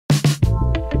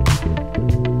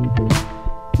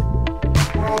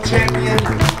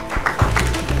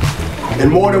in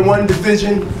more than one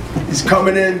division. He's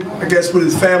coming in, I guess, with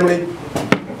his family.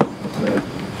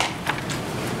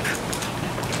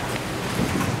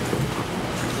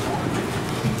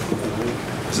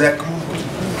 Is that cool?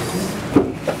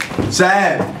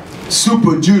 Zab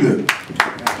Super Judah.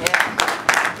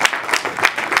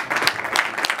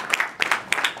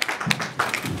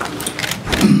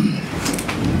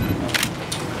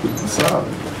 What's up?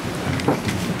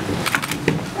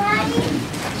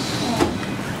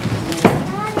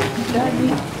 Daddy.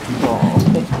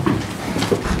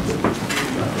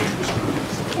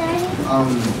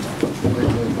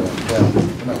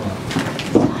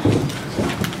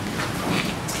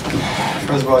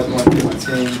 First of all, I just want to thank my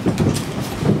team,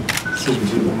 Super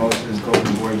Judah Promotions,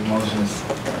 Golden Boy Promotions,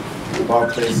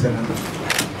 Barclays Center,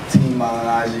 Team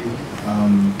Malignaggi,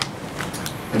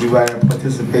 everybody that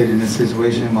participated in this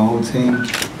situation, my whole team, my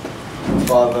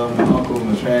father, my uncle,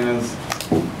 my trainers,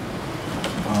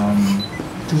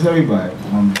 just everybody.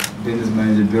 Business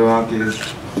manager Bill Hopkins,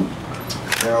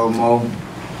 Harold Mo.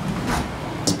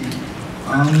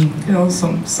 You know,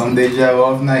 some days you have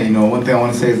off night. You know, one thing I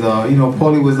want to say is, you know,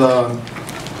 Paulie was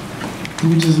he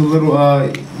was just a little,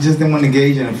 just didn't want to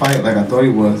engage in a fight like I thought he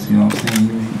was. You know what I'm saying?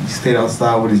 He stayed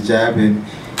outside with his jab and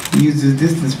he used his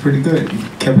distance pretty good. He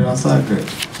kept it outside good.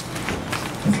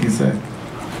 What can you say?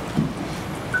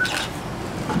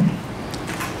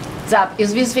 Zab,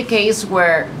 is this the case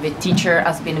where the teacher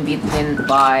has been beaten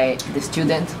by the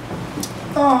student?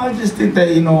 No, I just think that,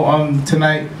 you know,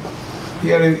 tonight he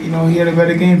had a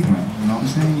better game plan. You know what I'm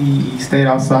saying? He stayed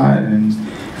outside and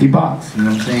he boxed. You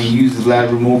know what I'm saying? He used his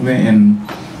lateral movement and,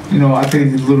 you know, I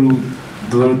think the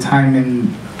little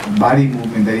timing body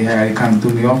movement that he had, it kind of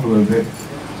threw me off a little bit.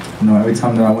 You know, every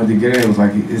time that I went to get it, it was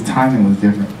like his timing was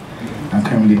different. I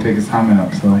couldn't really pick his timing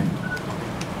up, so.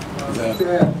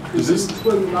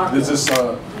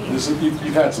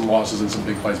 You've had some losses in some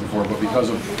big fights before, but because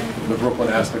of the Brooklyn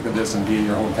aspect of this and being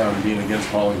your hometown and being against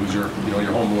Paulie, who's your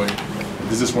homeboy,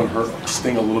 does this one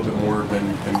sting a little bit more than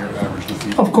your average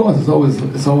defeat? Of course, it's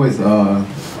always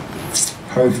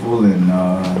hurtful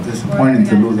and disappointing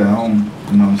to lose at home.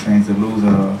 You know what I'm saying? To lose,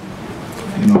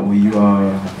 you know, when you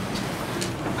are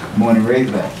born and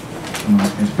raised at, you know,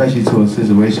 especially to a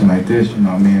situation like this. You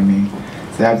know what I mean? I mean,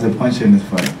 Zab's a puncher in this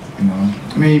fight. You know,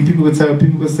 I mean, people could say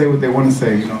what they want to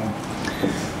say. You know,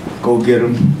 go get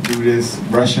him, do this,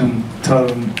 rush him, tell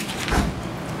him.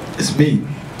 It's me.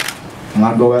 When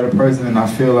I go at a person and I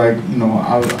feel like, you know,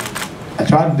 I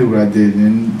tried to do what I did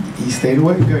and he stayed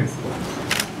away. Good.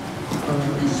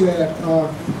 Zab,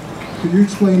 could you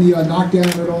explain the knockdown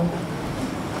at all?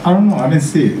 I don't know. I didn't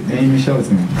see it. They didn't even show it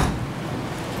to me.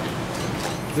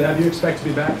 Zab, do you expect to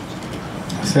be back?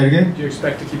 Say it again? Do you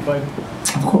expect to keep fighting?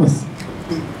 Of course.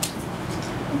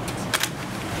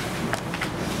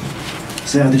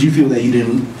 Zab, did you feel that you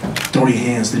didn't throw your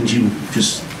hands? Didn't you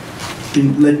just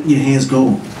didn't let your hands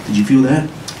go? Did you feel that?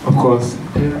 Of course.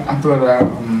 Yeah, I thought that it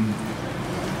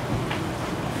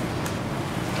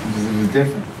was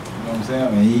different. You know what I'm saying?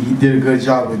 I mean, he did a good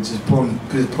job of just pulling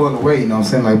away. You know what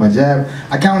I'm saying? Like my jab,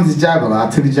 I counted his jab a lot.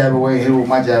 I took the jab away, hit it with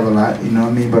my jab a lot. You know what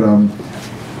I mean? But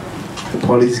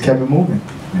Paulie just kept it moving.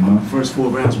 You know. The first 4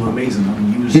 rounds were amazing. I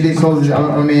mean, he did close it.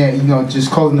 I mean, you know,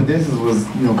 just closing the distance was,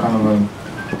 you know, kind of a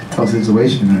tough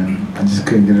situation, and I just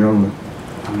couldn't get it over.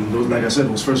 I mean, those, like I said,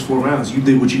 those first 4 rounds, you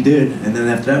did what you did, and then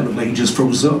after that, it looked like you just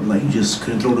froze up, like you just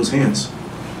couldn't throw those hands.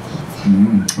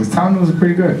 His timing was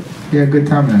pretty good. He had good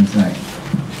timing on tonight.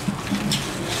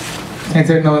 Can't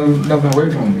take nothing away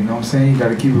from him. You know what I'm saying? You got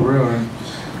to keep it real. And,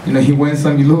 you know, he wins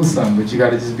some, you lose some, but you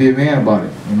got to just be a man about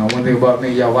it. You know, one thing about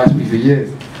me, y'all watch me for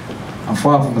years. I'm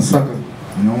far from a sucker.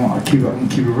 You know, I'm gonna keep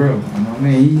it real. You know what I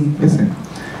mean? Listen,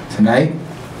 tonight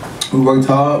we worked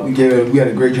hard. We had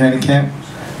a great training camp.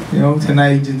 You know,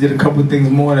 tonight he just did a couple of things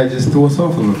more that just threw us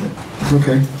off a little bit. It's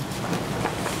okay.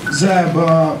 Zab,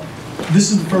 this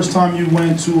is the first time you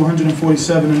went to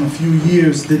 147 in a few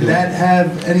years. Did that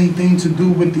have anything to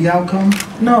do with the outcome?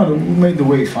 No, we made the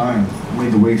weight fine.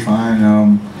 It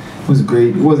was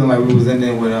great. It wasn't like we was in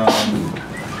there with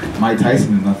Mike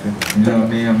Tyson or nothing. You know what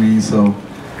I mean? I mean, so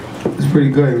it was pretty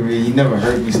good. I mean, he never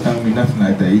hurt me, stung me, nothing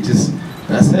like that. He just,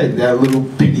 like I said, that little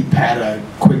bitty patter,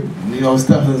 quick, you know,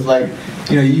 stuff is like,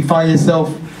 you know, you find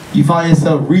yourself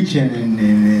reaching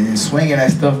and swinging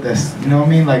at stuff that's, you know what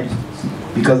I mean, like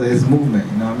because of his movement.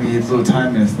 You know what I mean? His little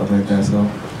timing and stuff like that. So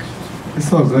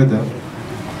it's all good though.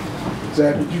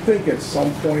 Zab, did you think at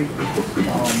some point?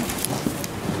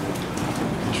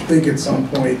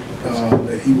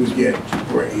 That he would get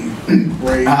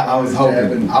brave? I was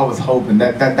hoping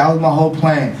that was my whole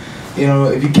plan. You know,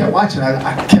 if you kept watching,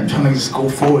 I kept trying to just go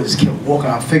forward, just kept walking.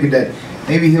 I figured that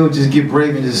maybe he'll just get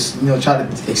brave and just, you know, try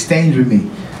to exchange with me.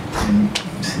 And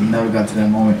just never got to that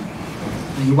moment.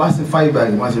 When you watch the fight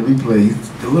back, you watch the replay,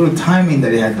 the little timing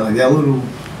that he had, like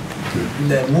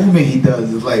that movement he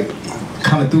does is like,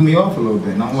 kind of threw me off a little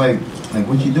bit. And I'm like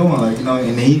what you doing? Like, you know,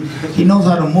 and he knows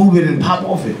how to move it and pop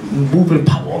off it. Move it and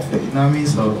pop off it, you know what I mean?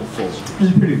 So,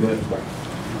 it's pretty good.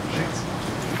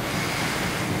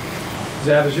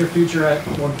 Zab, is your future at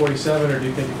 147, or do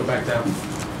you think you go back down?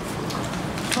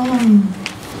 I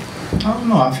don't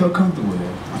know. I feel comfortable with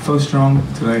it. I feel strong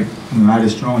tonight. You know, I had a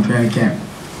strong training camp.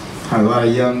 Had a lot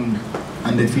of young,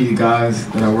 undefeated guys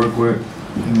that I work with.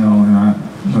 You know,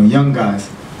 and young guys.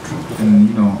 And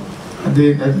you know, I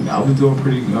was doing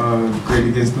pretty great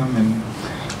against them. And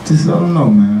just I don't know,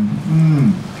 man.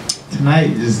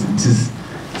 Tonight, just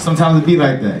sometimes it be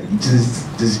like that. You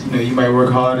just you know, you might work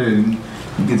harder and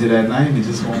you get to that night and it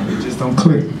just don't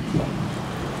click.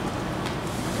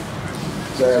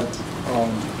 Zab,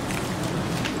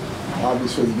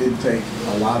 obviously you didn't take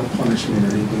a lot of punishment or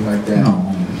anything like that. No.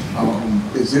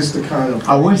 Is this the kind of...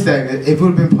 I wish that if it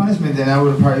would have been punishment, then I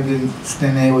would have probably been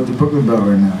standing here with the Brooklyn belt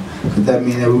right now. Because that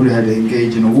means that we would have had to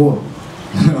engage in a war.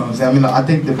 You know what I'm saying? I mean, I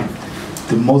think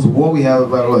the most war we have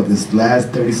about what, this last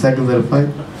 30 seconds of the fight?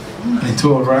 In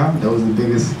 12 rounds, that was the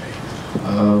biggest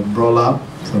brawl out.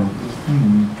 So,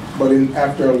 But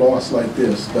after a loss like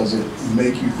this, does it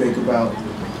make you think about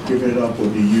giving it up, or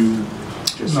do you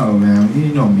just... No, man.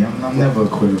 You know me. I'm never a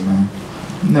quitter, man.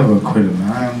 I'm never a quitter,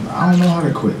 man. I don't know how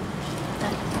to quit. I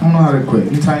don't know how to quit.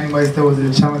 Anytime anybody still was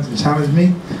a challenge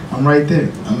me, I'm right there.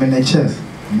 I'm in their chest.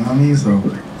 You know what I mean? So,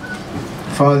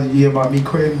 as far as you hear about me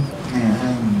quitting,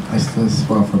 man, that's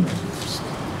far from it.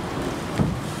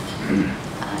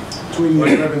 Between the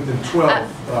 11th and 12th,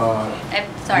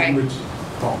 sorry.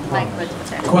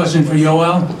 Question for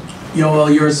Yoel. Yoel,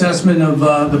 your assessment of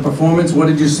the performance, what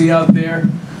did you see out there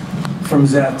from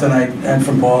Zab tonight and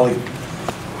from Paulie?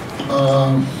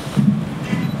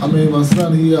 I mean, my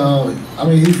son, he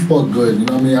fought good, you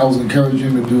know what I mean? I was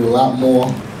encouraging him to do a lot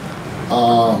more.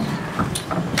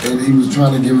 And he was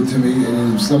trying to give it to me,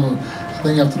 and I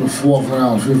think after the 4th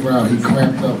round, 5th round, he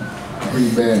cramped up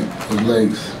pretty bad, his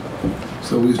legs.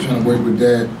 So we was trying to work with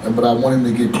that, but I wanted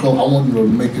him to get close. I wanted him to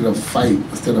make it a fight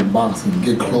instead of boxing,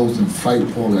 get close and fight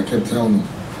Paulie. I kept telling him.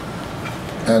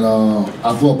 And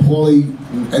I thought Paulie,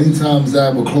 anytime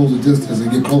Zab would close the distance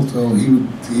and get close to him,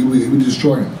 he would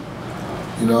destroy him.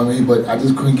 You know what I mean? But I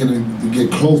just couldn't get him to get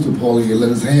close to Paulie and let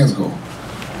his hands go.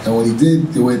 And when he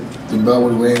did do it, the bell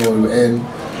would ring or it would end.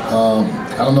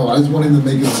 I don't know, I just wanted him to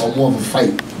make it more of a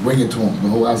fight. Bring it to him. The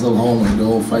whole outside home, the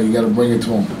whole fight, you got to bring it to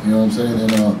him. You know what I'm saying?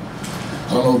 And I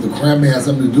don't know if the cramp had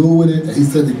something to do with it. He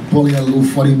said that Paulie had a little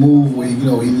funny move where he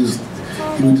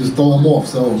would just throw him off.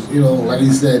 So, you know, like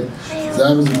he said,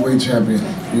 Zab is a great champion.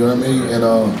 You know what I mean? And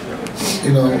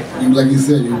you know, like he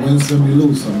said, you win some, you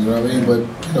lose some. You know what I mean? But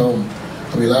you know,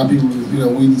 I mean, a lot of people, you know,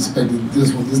 we expected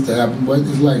this to happen, but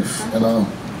it's life. And I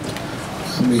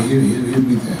mean, he'll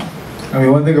be there. I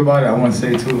mean, one thing about it, I want to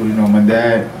say too, you know, my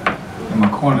dad and my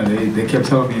corner, they kept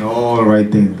telling me all the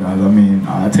right things, guys. I mean,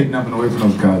 I take nothing away from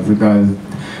those guys. The guys,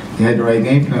 they had the right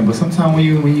game plan. But sometimes when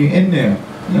you're in there,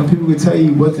 you know, people can tell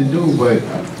you what to do, but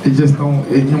it just don't.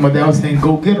 You know, my dad was saying,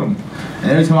 go get him.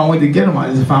 And every time I went to get him,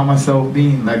 I just found myself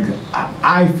being like,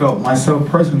 I felt myself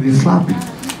personally sloppy.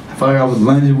 I felt like I was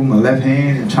lunging with my left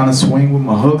hand and trying to swing with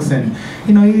my hooks, and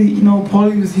you know,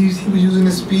 Paulie was using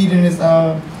his speed and his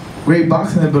great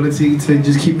boxing ability to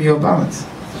just keep me off balance.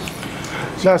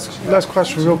 Last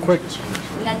question, real quick. That's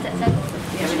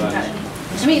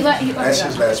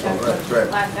his last one,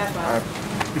 right?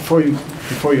 Before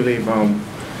you leave,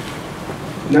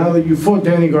 now that you fought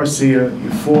Danny Garcia, you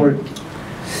fought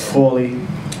Paulie,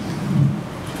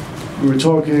 we were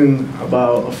talking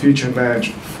about a future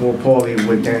match for Paulie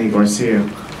with Danny Garcia.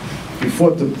 You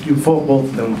fought both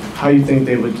of them. How do you think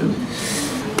they would do?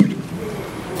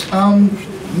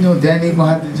 You know, Danny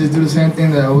gonna have to just do the same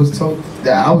thing that I was told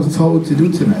to do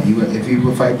tonight. If he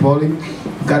would fight Paulie,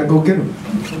 you gotta go get him,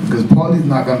 because Paulie's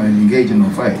not gonna engage in no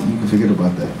fight. You can forget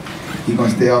about that. He's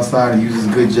gonna stay outside and use his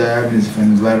good jab and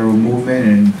his lateral movement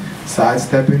and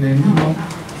sidestepping, and you know,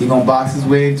 he gonna box his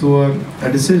way into a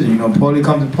decision. You know, Paulie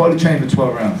trained for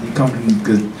 12 rounds. He coming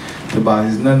good to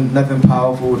box. There's nothing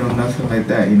powerful, nothing like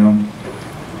that. You know,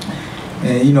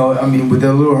 and you know, I mean, with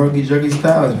that little herky-jerky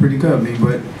style, it's pretty good. I mean,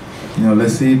 but you know,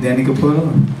 let's see if Danny can pull it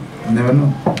off. You never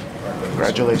know.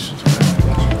 Congratulations.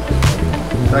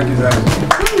 Thank you, Zab.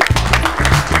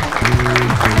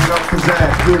 Give it up for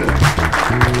Zab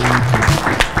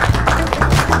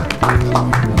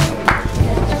Judah.